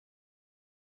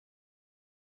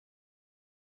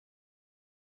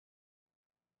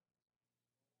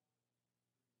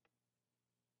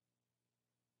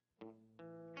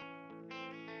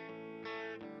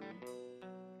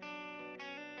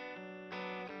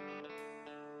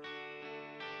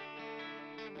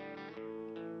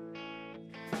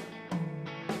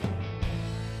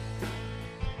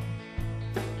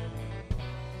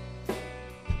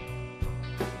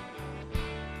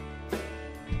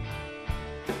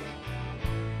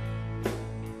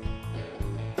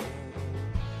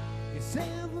say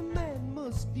every man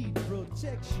must need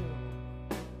protection.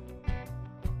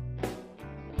 They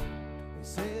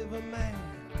say every man,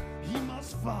 he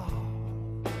must fall.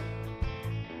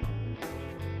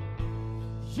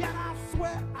 Yet I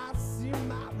swear I see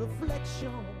my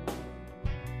reflection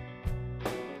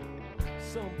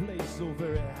someplace so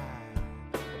very high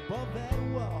above that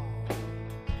wall.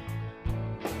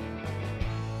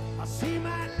 I see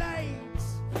my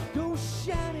lights go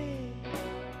shining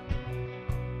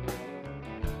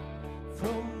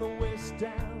from the west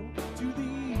down to the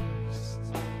east.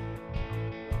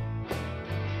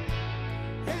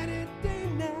 Any day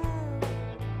now,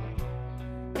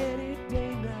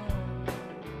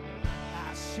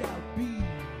 I shall be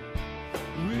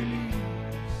released.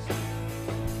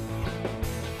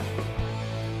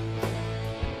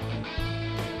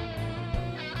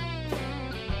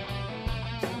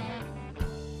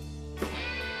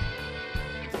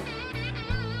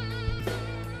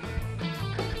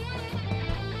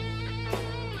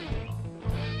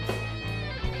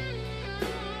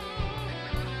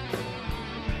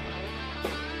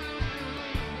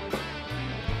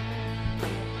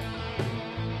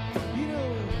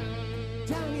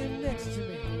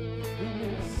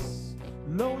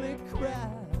 Lonely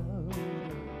crowd,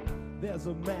 there's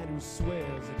a man who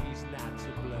swears that he's not to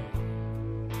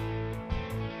blame.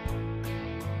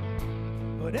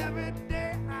 But every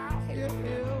day I hear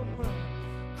him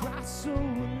cry so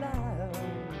loud,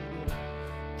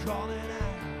 calling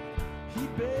out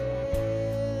he'd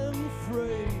been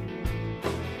afraid.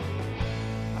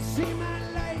 I see my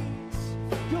lights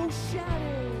go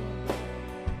shining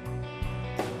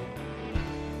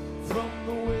from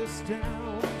the west down